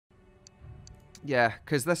Yeah,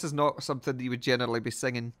 because this is not something you would generally be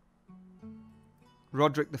singing.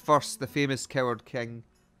 Roderick the First, the famous coward king.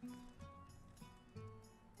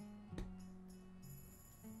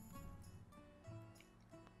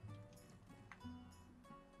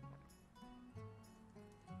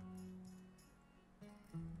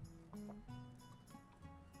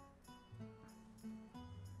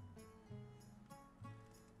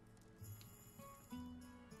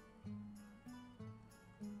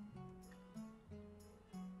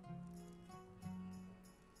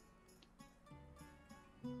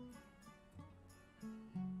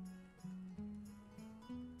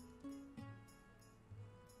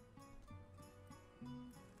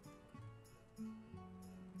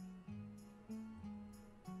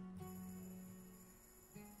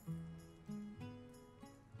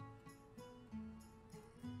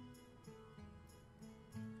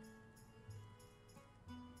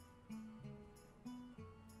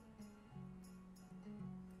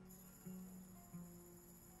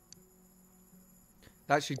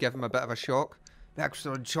 That should give him a bit of a shock.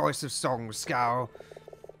 Excellent choice of songs, Scow.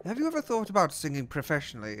 Have you ever thought about singing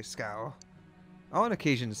professionally, Scow? On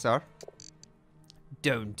occasion, sir.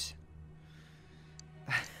 Don't.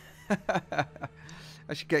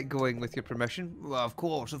 I should get going with your permission. Well, of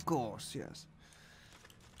course, yes.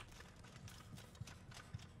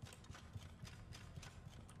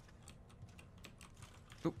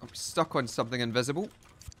 Oh, I'm stuck on something invisible.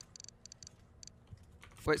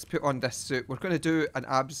 Let's put on this suit. We're going to do an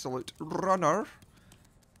absolute runner.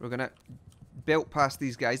 We're going to belt past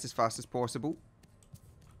these guys as fast as possible.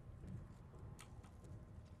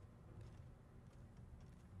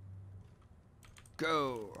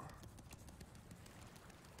 Go.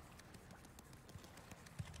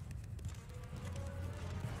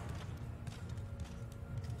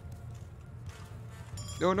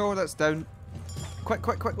 Oh no, that's down. Quick,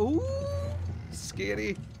 quick, quick. Ooh,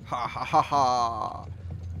 scary. Ha ha ha ha.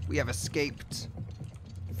 We have escaped.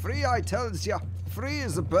 Free, I tells ya. Free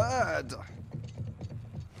as a bird.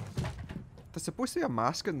 There's supposed to be a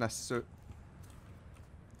mask in this suit.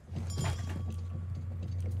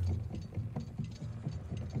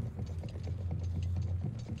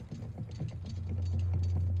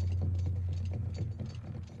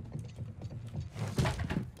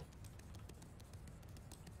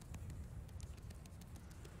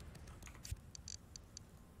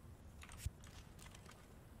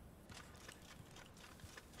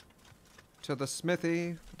 To the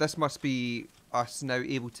smithy. This must be us now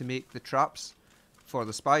able to make the traps for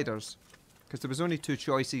the spiders. Because there was only two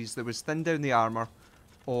choices. There was thin down the armour,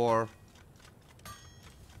 or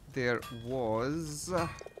there was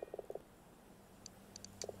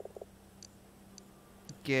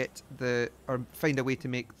or find a way to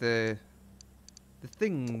make the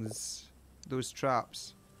things, those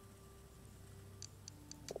traps.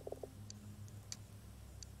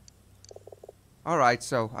 Alright,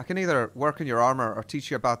 so I can either work on your armour or teach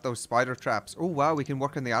you about those spider traps. Oh wow, we can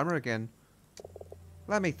work on the armour again.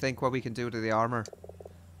 Let me think what we can do to the armour.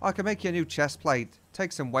 I can make you a new chest plate.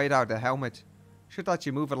 Take some weight out of the helmet. Should let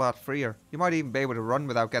you move a lot freer. You might even be able to run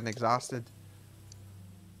without getting exhausted.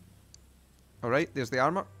 Alright, there's the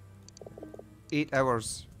armour. 8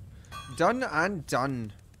 hours. Done and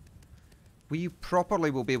done. We properly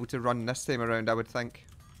will be able to run this time around, I would think.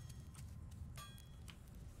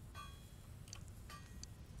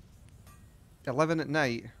 $11 at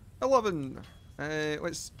night. 11!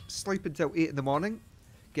 Let's sleep until 8 in the morning.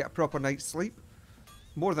 Get a proper night's sleep.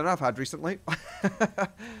 More than I've had recently.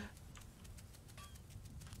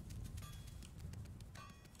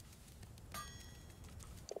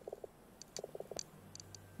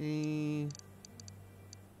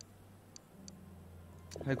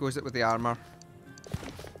 How goes it with the armour?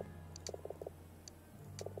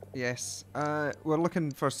 Yes. We're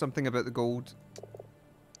looking for something about the gold.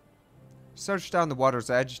 Search down the water's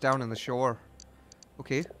edge, down on the shore.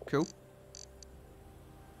 Okay, cool.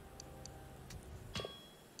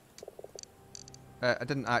 I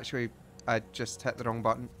didn't actually... I just hit the wrong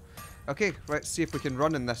button. Okay, let's see if we can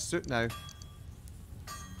run in this suit now.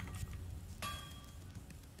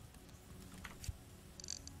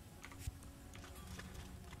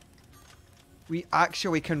 We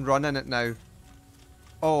actually can run in it now.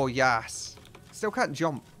 Oh, yes. Still can't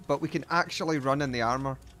jump, but we can actually run in the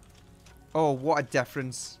armour. Oh, what a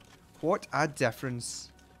difference. What a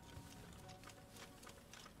difference.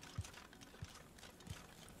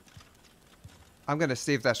 I'm going to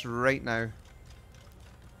save this right now.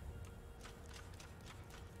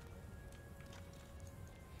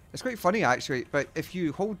 It's quite funny actually, but if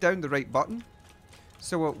you hold down the right button,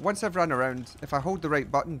 so once I've run around, if I hold the right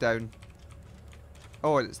button down,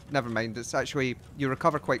 Oh, it's never mind. It's actually, you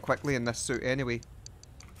recover quite quickly in this suit anyway.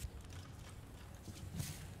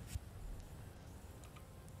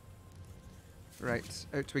 Right,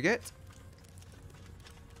 out we get.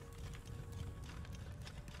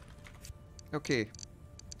 Okay.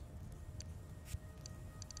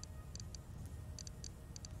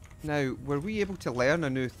 Now, were we able to learn a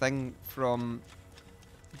new thing from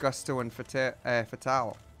Gusto and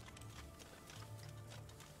Fatale?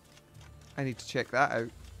 I need to check that out.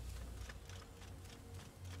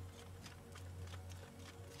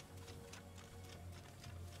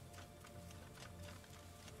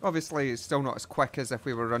 Obviously, it's still not as quick as if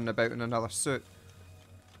we were running about in another suit.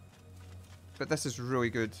 But this is really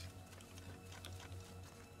good.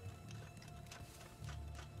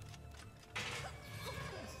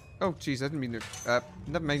 Oh, jeez, I didn't mean to...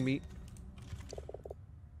 never mind me.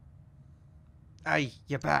 Aye,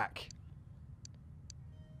 you're back.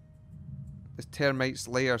 The termite's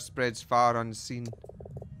lair spreads far unseen.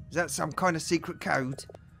 Is that some kind of secret code?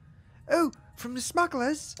 Oh, from the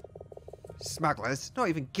smugglers? Smugglers? Not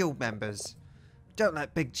even guild members. Don't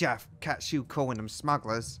let Big Jaff catch you calling them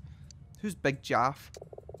smugglers. Who's Big Jaff?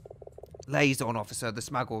 Liaison officer of the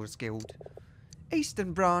Smugglers Guild.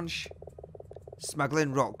 Eastern branch.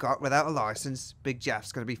 Smuggling rock gut without a license. Big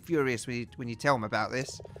Jaff's going to be furious when you tell him about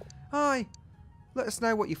this. Aye. Let us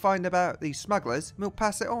know what you find about these smugglers and we'll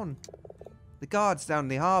pass it on. The guards down in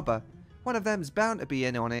the harbour. One of them's bound to be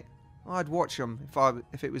in on it. I'd watch them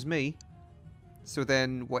if it was me. So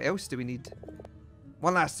then, what else do we need?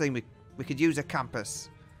 One last thing, we could use a compass.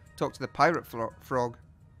 Talk to the pirate frog.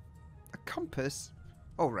 A compass?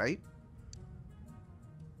 Alright.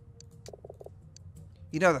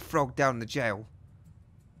 You know the frog down in the jail?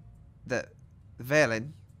 The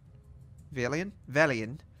Velian?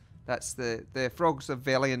 Velian? That's the frogs of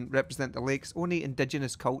Velian represent the lake's only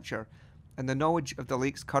indigenous culture, and the knowledge of the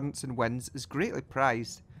lake's currents and winds is greatly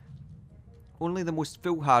prized. Only the most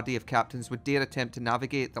foolhardy of captains would dare attempt to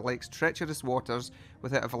navigate the lake's treacherous waters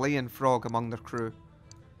without a Velian frog among their crew.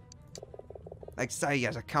 Like say he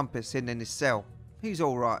has a compass hidden in his cell. He's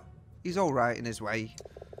alright. He's alright in his way.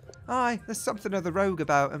 Aye, there's something of the rogue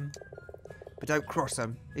about him. But don't cross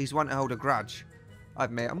him. He's one to hold a grudge.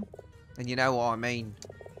 I've met him, and you know what I mean.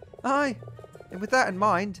 Aye, and with that in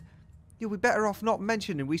mind, you'll be better off not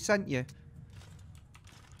mentioning we sent you.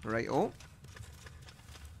 Right-o.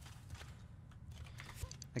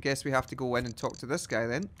 I guess we have to go in and talk to this guy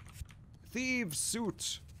then. Thieves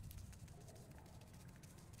suit.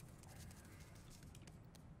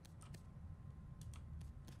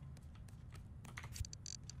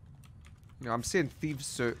 You know, I'm saying thieves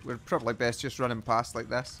suit. We're probably best just running past like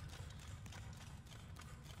this.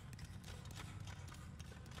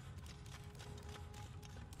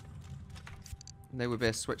 Now we're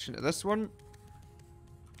best switching to this one.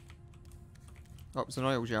 Oh, it's an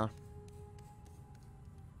oil jar.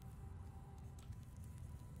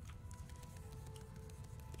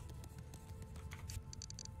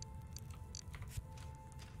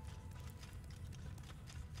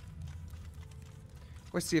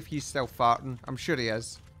 Let's see if he's still farting. I'm sure he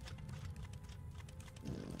is.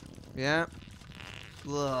 Yeah.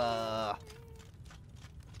 Ugh.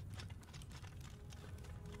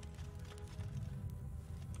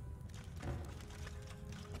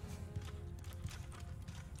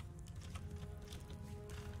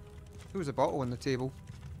 There was a bottle on the table.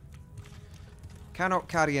 Cannot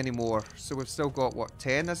carry any more. So we've still got, what,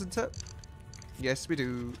 10, isn't it? Yes, we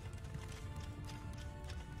do.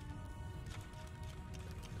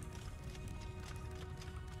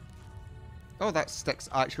 Oh, that stick's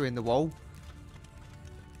actually in the wall.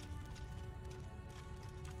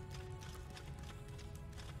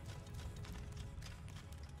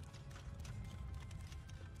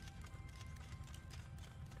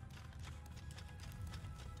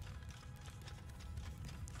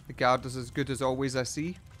 The guard is as good as always, I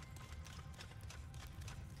see.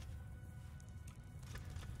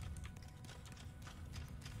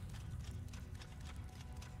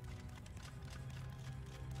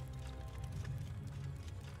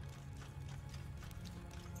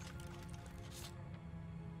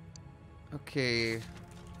 Okay.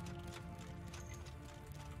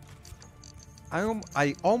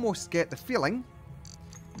 I almost get the feeling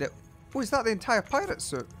that... Oh, is that the entire pirate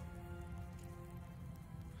suit?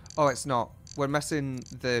 Oh, it's not. We're missing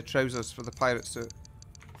the trousers for the pirate suit.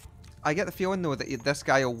 I get the feeling, though, that this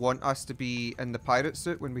guy will want us to be in the pirate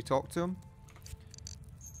suit when we talk to him.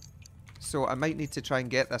 So I might need to try and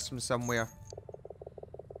get this from somewhere.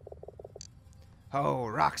 Oh,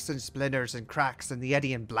 rocks and splinters and cracks and the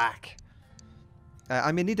eddy in black.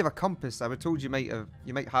 I'm in need of a compass. I was told you might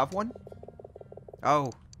have one.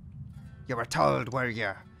 Oh, you were told, were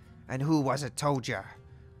you? And who was it told you?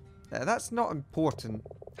 That's not important.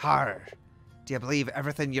 Har. Do you believe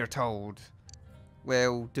everything you're told?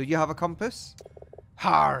 Well, do you have a compass?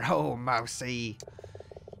 Har ho, mousey.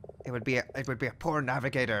 It would be a poor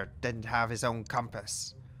navigator didn't have his own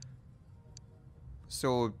compass.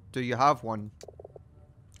 So, do you have one?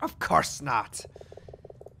 Of course not.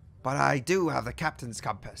 But I do have the captain's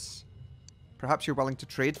compass. Perhaps you're willing to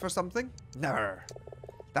trade for something? Never.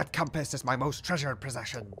 That compass is my most treasured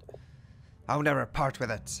possession. I'll never part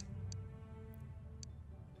with it.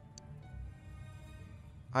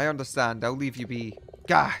 I understand. I'll leave you be.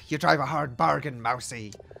 Gah, you drive a hard bargain,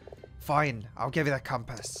 mousey. Fine, I'll give you the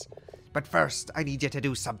compass. But first, I need you to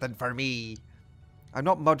do something for me. I'm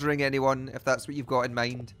not murdering anyone, if that's what you've got in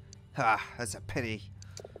mind. Ha, that's a pity.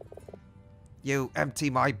 You empty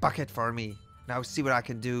my bucket for me. Now see what I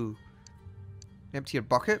can do. Empty your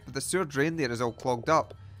bucket? But the sewer drain there is all clogged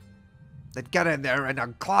up. Then get in there and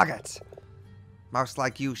unclog it. Mouse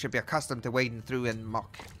like you should be accustomed to wading through in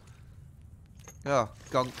muck. Oh,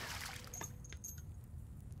 gunk.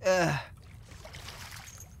 Ugh.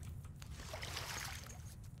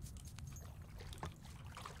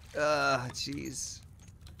 Jeez.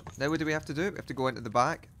 Now what do we have to do? We have to go into the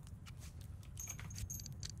back.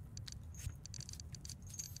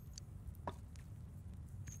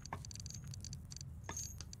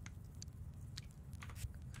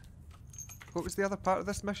 What was the other part of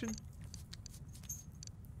this mission?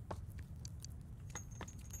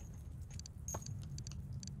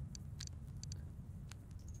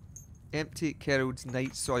 Empty Carol's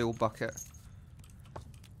night soil bucket.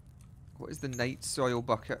 What is the night soil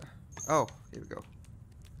bucket? Oh, here we go.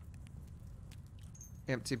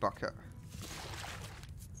 Empty bucket.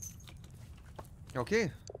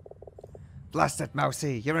 Okay. Blast it,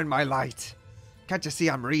 mousey. You're in my light. Can't you see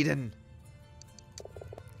I'm reading?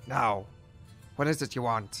 Now, what is it you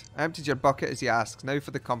want? I emptied your bucket as you asked. Now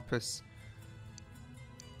for the compass.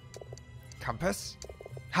 Compass?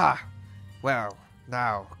 Ha! Well,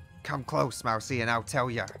 now, come close, mousey, and I'll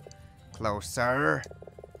tell you. Closer.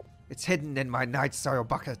 It's hidden in my night soil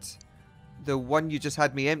bucket. The one you just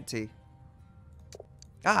had me empty?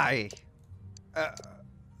 Aye.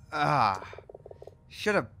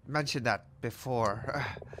 Should have mentioned that before.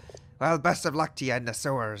 Well, best of luck to you in the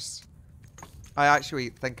sewers. I actually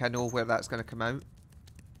think I know where that's going to come out.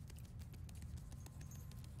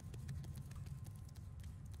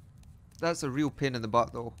 That's a real pain in the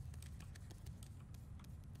butt, though.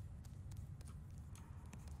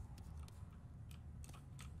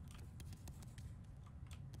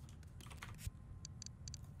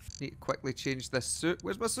 Need to quickly change this suit.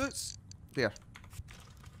 Where's my suits? There.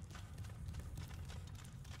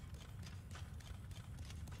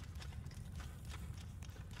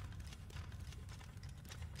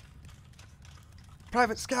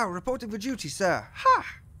 Private Scout reporting for duty, sir. Ha!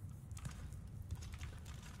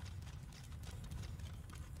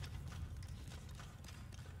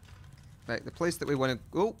 Right, the place that we want to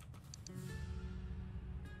go.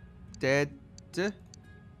 Dead.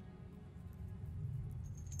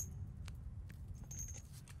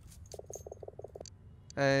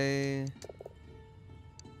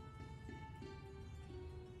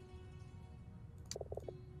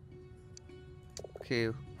 Okay,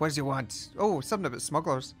 what does he want? Oh, something about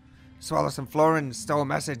smugglers. Swallow some florins, stow a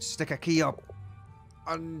message, stick a key up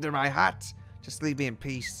under my hat. Just leave me in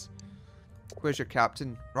peace. Where's your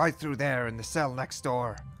captain? Right through there in the cell next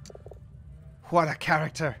door. What a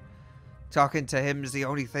character. Talking to him is the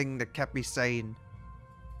only thing that kept me sane.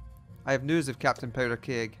 I have news of Captain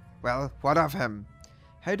Powderkeg. Well, what of him?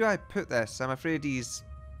 How do I put this? I'm afraid he's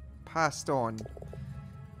passed on.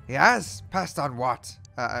 He has? Passed on what?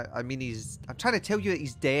 I mean, I'm trying to tell you that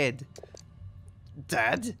he's dead.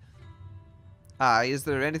 Dead? Aye, is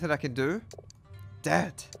there anything I can do?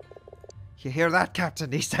 Dead. You hear that,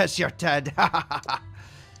 Captain? He says you're dead.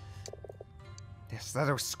 This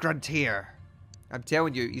little scrunt here. I'm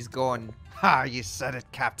telling you, he's gone. Ha, you said it,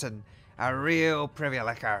 Captain. A real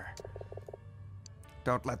privy-licker.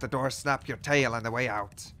 Don't let the door snap your tail on the way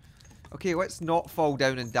out. Okay, let's not fall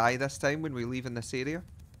down and die this time when we leave in this area.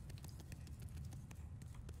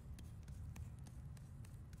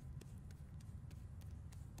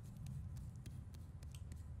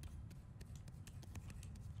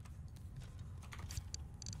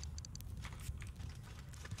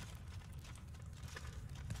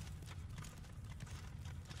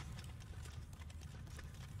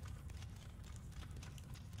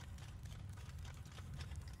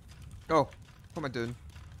 Oh, what am I doing?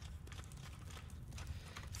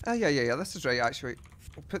 Yeah, this is right, actually.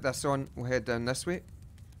 We'll put this on, we'll head down this way.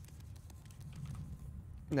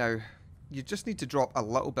 Now, you just need to drop a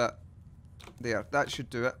little bit there. That should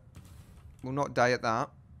do it. We'll not die at that.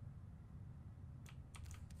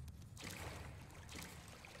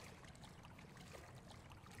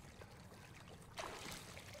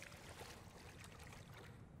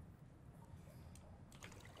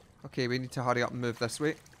 Okay, we need to hurry up and move this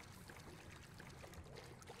way.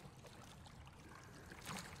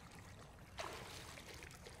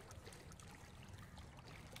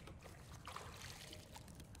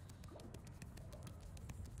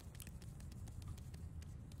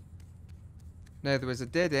 Now, there was a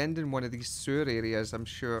dead end in one of these sewer areas, I'm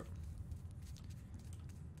sure.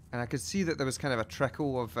 And I could see that there was kind of a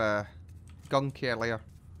trickle of gunk earlier.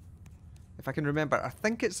 If I can remember, I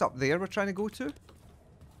think it's up there we're trying to go to.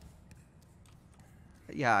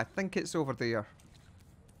 Yeah, I think it's over there.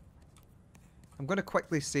 I'm going to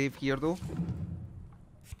quickly save here, though.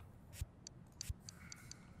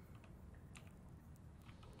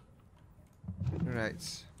 Right.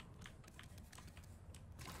 It's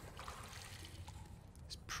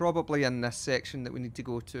probably in this section that we need to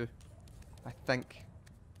go to, I think.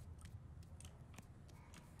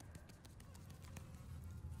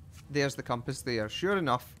 There's the compass there. Sure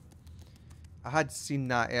enough, I had seen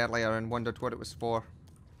that earlier and wondered what it was for.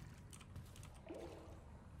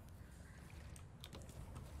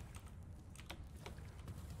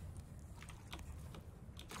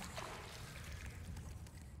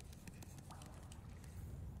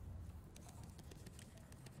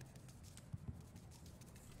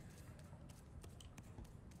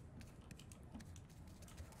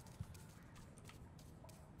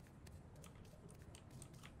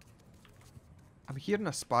 I'm hearing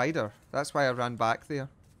a spider. That's why I ran back there.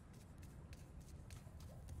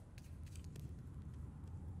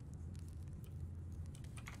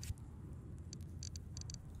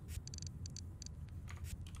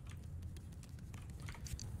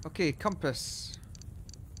 Okay, compass.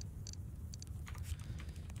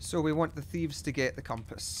 So we want the thieves to get the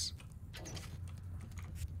compass.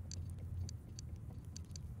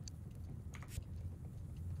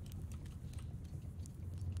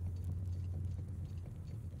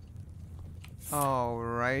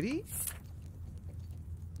 Alrighty.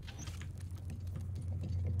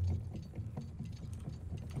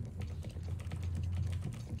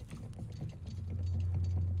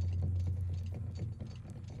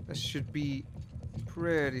 This should be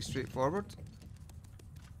pretty straightforward.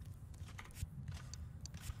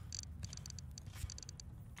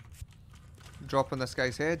 Drop on this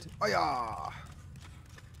guy's head. Oh yeah!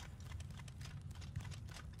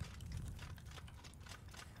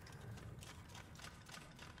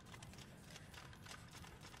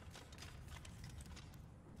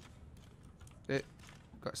 It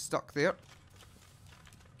got stuck there.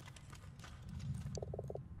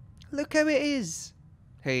 Look how it is!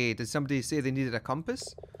 Hey, did somebody say they needed a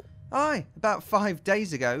compass? Aye, about 5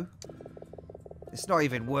 days ago. It's not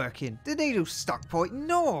even working. The needle's stuck pointing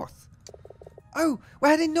north. Oh, we're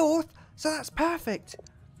heading north, so that's perfect.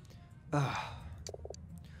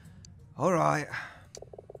 Alright.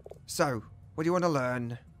 So, what do you want to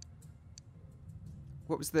learn?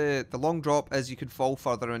 What was the long drop is you could fall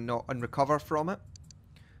further and not and recover from it.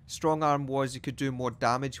 Strong arm was you could do more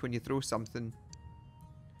damage when you throw something.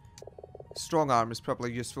 Strong arm is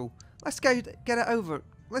probably useful. Let's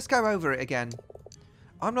go over it again.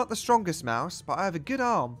 I'm not the strongest mouse, but I have a good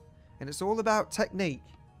arm, and it's all about technique.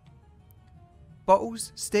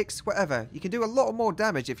 Bottles, sticks, whatever. You can do a lot more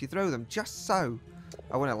damage if you throw them, just so.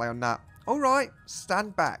 I want to learn that. Alright,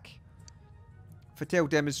 stand back. Fatale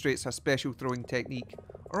demonstrates her special throwing technique.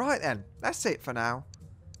 Alright then, that's it for now.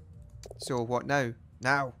 So what now?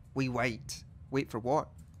 Now, we wait. Wait for what?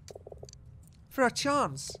 For a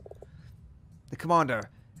chance. The commander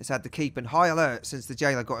has had to keep in high alert since the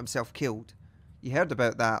jailer got himself killed. You heard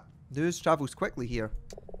about that. News travels quickly here.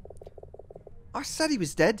 I said he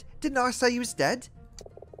was dead. Didn't I say he was dead?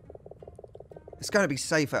 It's going to be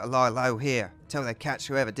safer to lie low here until they catch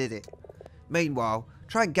whoever did it. Meanwhile,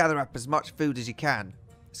 try and gather up as much food as you can.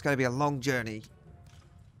 It's going to be a long journey.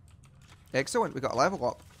 Excellent, we got a level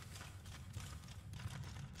up.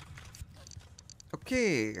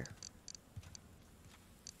 Okay.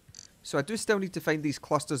 So I do still need to find these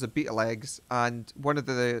clusters of beetle eggs and one of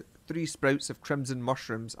the 3 sprouts of crimson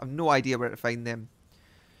mushrooms. I've no idea where to find them.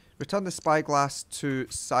 Return the spyglass to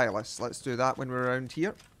Silas. Let's do that when we're around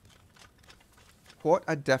here. What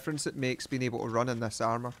a difference it makes being able to run in this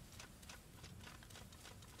armour.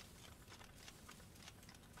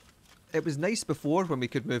 It was nice before when we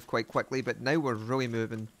could move quite quickly, but now we're really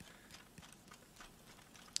moving.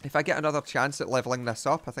 If I get another chance at leveling this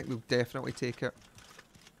up, I think we'll definitely take it.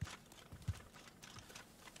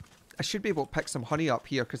 I should be able to pick some honey up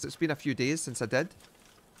here because it's been a few days since I did.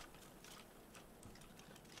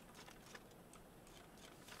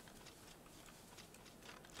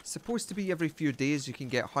 It's supposed to be every few days you can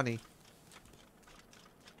get honey.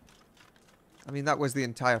 I mean, that was the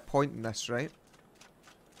entire point in this, right?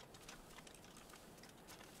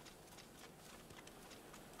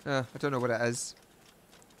 I don't know what it is.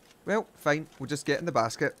 Well, fine. We'll just get in the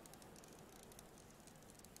basket.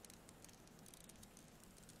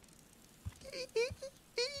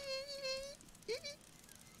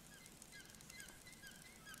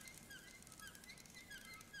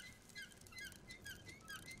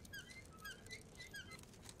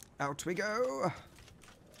 Out we go.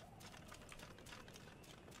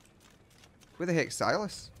 Where the heck's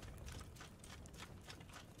Silas?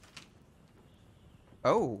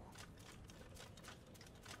 Oh.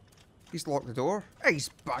 He's locked the door. Hey,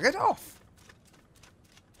 he's buggered off.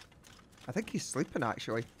 I think he's sleeping,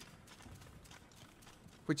 actually.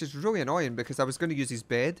 Which is really annoying because I was going to use his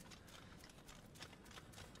bed.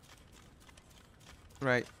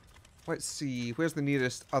 Right. Let's see. Where's the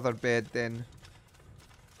nearest other bed then?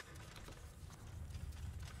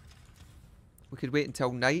 We could wait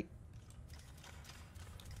until night.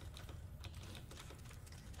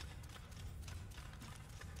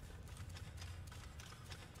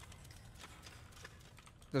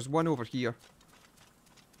 There's one over here.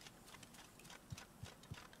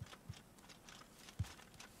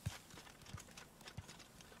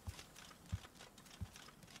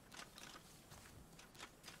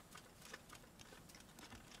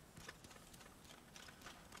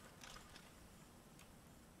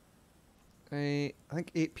 I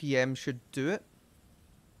think 8 PM should do it.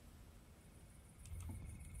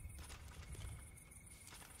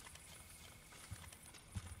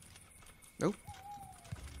 Nope.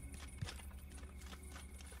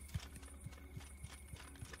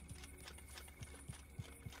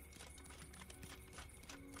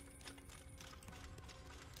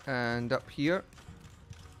 And up here.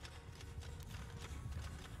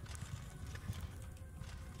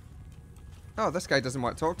 Oh, this guy doesn't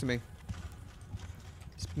want to talk to me.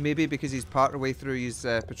 Maybe because he's part of the way through his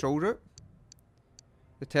patrol route.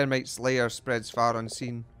 The termite's lair spreads far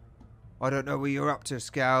unseen. I don't know what you're up to,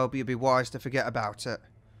 Scowl, but you'd be wise to forget about it.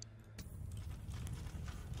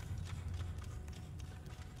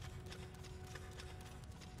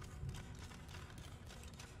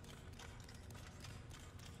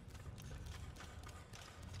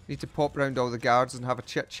 Need to pop round all the guards and have a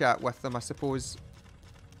chit chat with them, I suppose.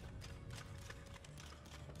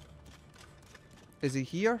 Is he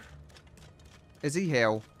here? Is he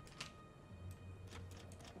hell?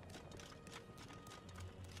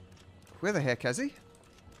 Where the heck is he?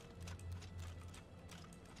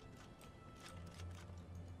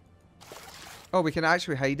 Oh, we can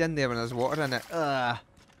actually hide in there when there's water in it. Ugh.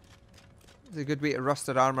 It's a good way to rust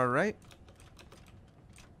our armour, right?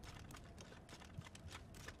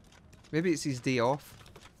 Maybe it's his day off.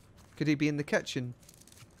 Could he be in the kitchen?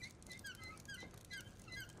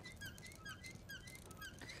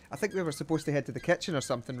 I think we were supposed to head to the kitchen or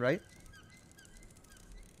something, right?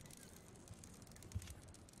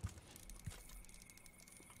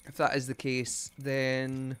 If that is the case,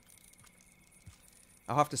 then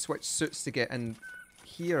I'll have to switch suits to get in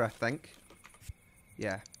here, I think.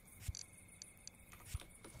 Yeah.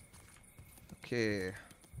 Okay.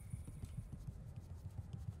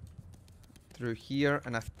 Through here,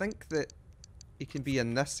 and I think that he can be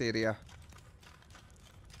in this area.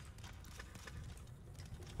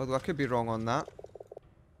 Although I could be wrong on that.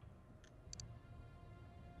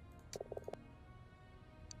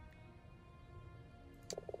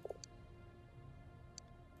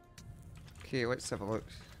 Okay, let's have a look.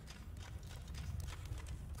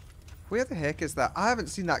 Where the heck is that? I haven't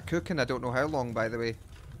seen that cook in I don't know how long, by the way.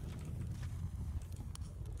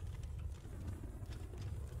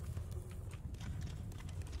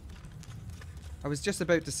 I was just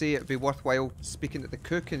about to say it'd be worthwhile speaking to the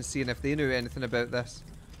cook and seeing if they knew anything about this.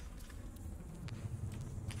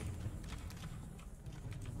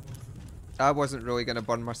 I wasn't really going to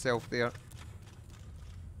burn myself there.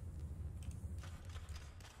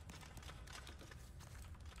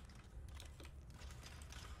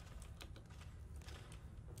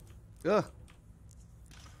 Ugh.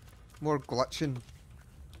 More glitching.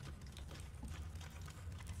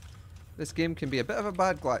 This game can be a bit of a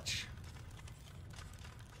bad glitch.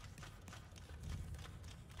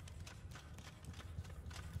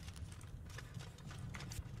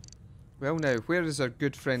 Well now, where has our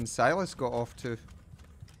good friend Silas got off to?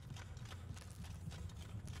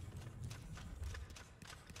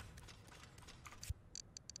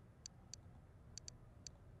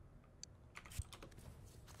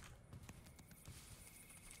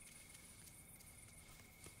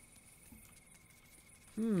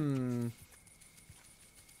 Hmm.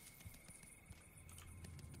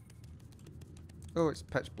 Oh, it's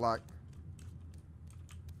pitch black.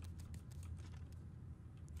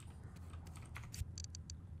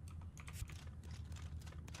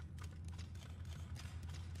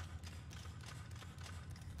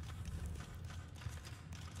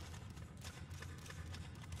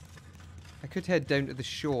 I could head down to the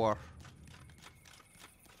shore.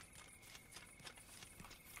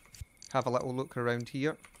 Have a little look around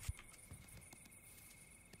here.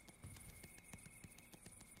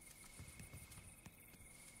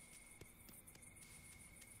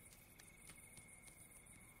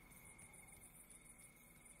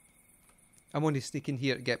 I'm only sneaking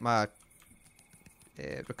here to get my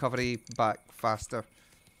recovery back faster.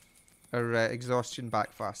 Or exhaustion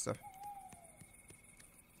back faster.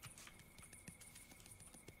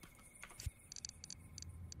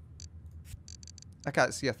 I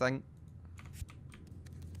can't see a thing.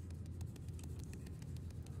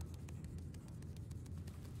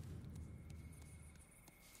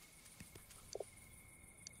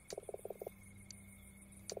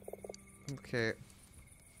 Okay.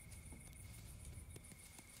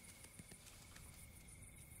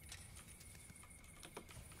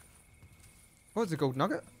 Oh, it's a gold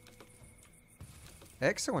nugget.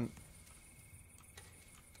 Excellent.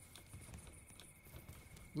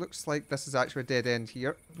 Looks like this is actually a dead end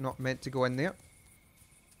here. Not meant to go in there.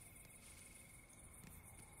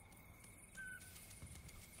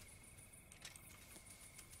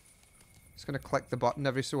 Just gonna click the button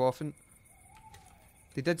every so often.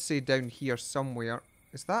 They did say down here somewhere.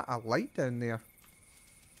 Is that a light down there?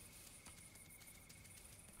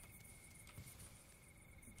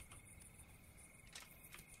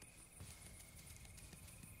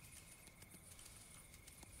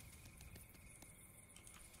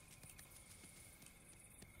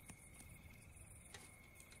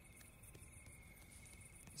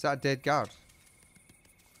 Is that a dead guard?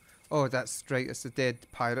 Oh, that's right. It's a dead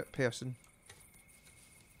pirate person.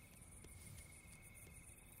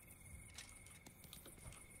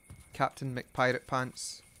 Captain McPirate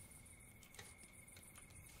Pants.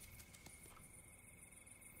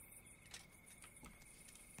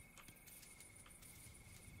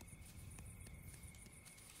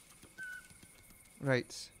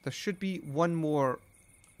 Right. There should be one more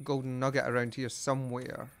golden nugget around here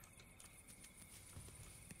somewhere.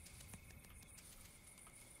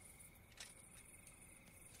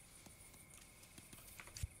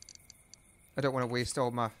 I don't want to waste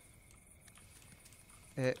all my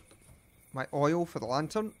my oil for the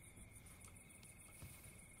lantern.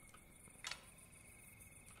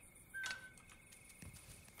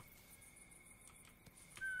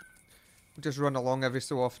 We'll just run along every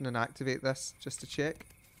so often and activate this just to check.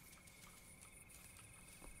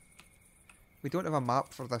 We don't have a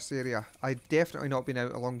map for this area. I've definitely not been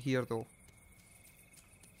out along here though.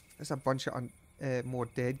 There's a bunch of more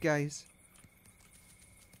dead guys.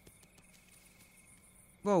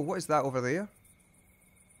 Whoa, what is that over there?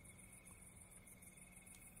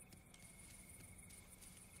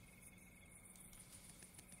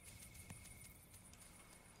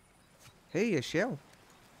 Hey, a shell.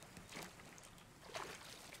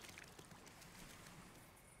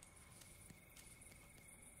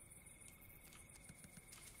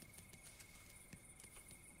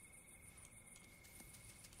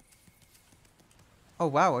 Oh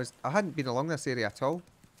wow, I hadn't been along this area at all.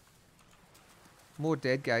 More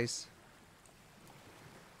dead guys.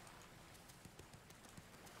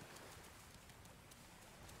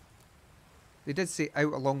 They did say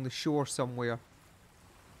out along the shore somewhere.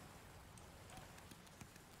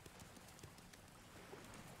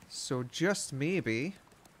 So just maybe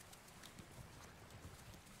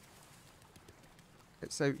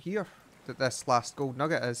it's out here that this last gold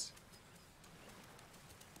nugget is.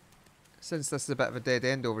 Since this is a bit of a dead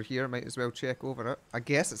end over here, I might as well check over it. I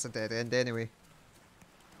guess it's a dead end anyway.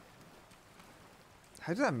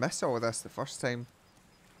 How did I miss all of this the first time?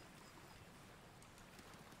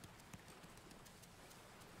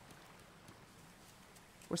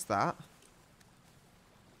 What's that?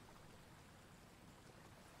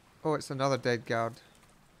 Oh, it's another dead guard.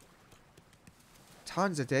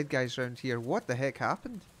 Tons of dead guys around here. What the heck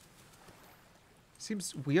happened?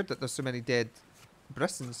 Seems weird that there's so many dead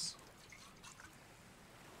Brissons.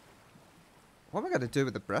 What am I going to do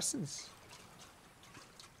with the Brissons?